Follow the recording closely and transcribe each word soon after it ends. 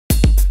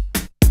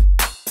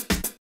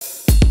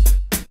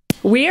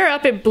We are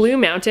up at Blue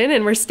Mountain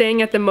and we're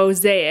staying at the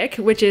Mosaic,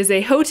 which is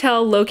a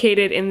hotel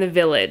located in the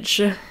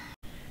village.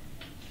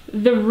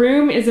 The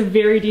room is a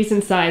very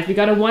decent size. We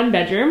got a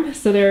 1-bedroom,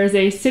 so there is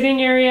a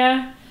sitting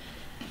area,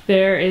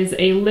 there is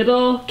a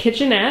little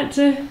kitchenette.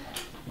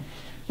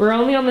 We're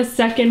only on the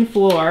 2nd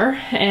floor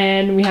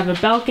and we have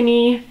a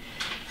balcony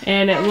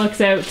and it looks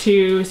out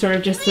to sort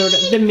of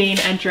the main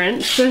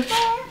entrance.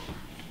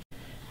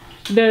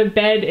 The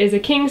bed is a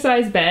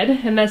king-size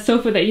bed, and that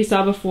sofa that you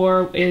saw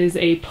before is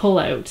a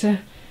pull-out.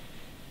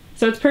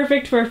 So it's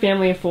perfect for a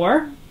family of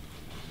 4.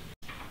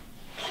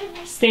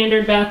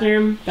 Standard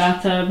bathroom,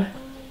 bathtub,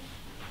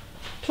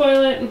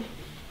 toilet,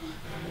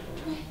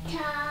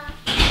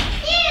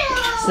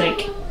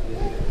 sink.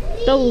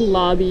 The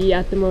lobby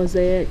at the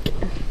Mosaic.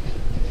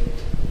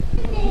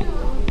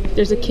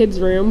 There's a kid's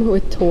room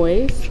with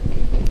toys.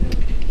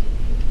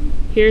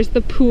 Here's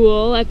the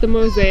pool at the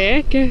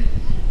Mosaic.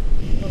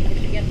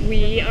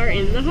 We are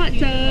in the hot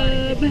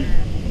tub.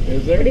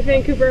 Is there? What do you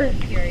think, Cooper?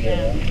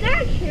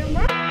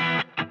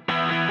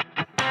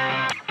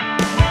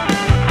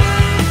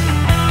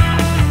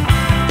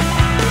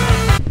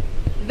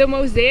 The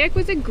Mosaic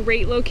was a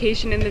great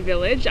location in the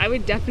village. I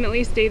would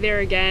definitely stay there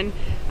again.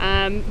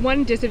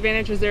 One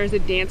disadvantage was there was a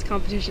dance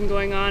competition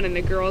going on and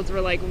the girls were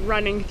like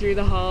running through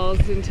the halls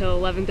until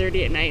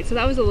 11:30 at night, so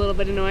that was a little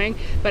bit annoying,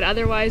 but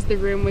otherwise the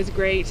room was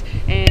great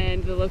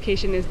and the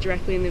location is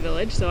directly in the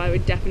village, so I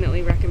would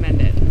definitely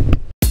recommend it.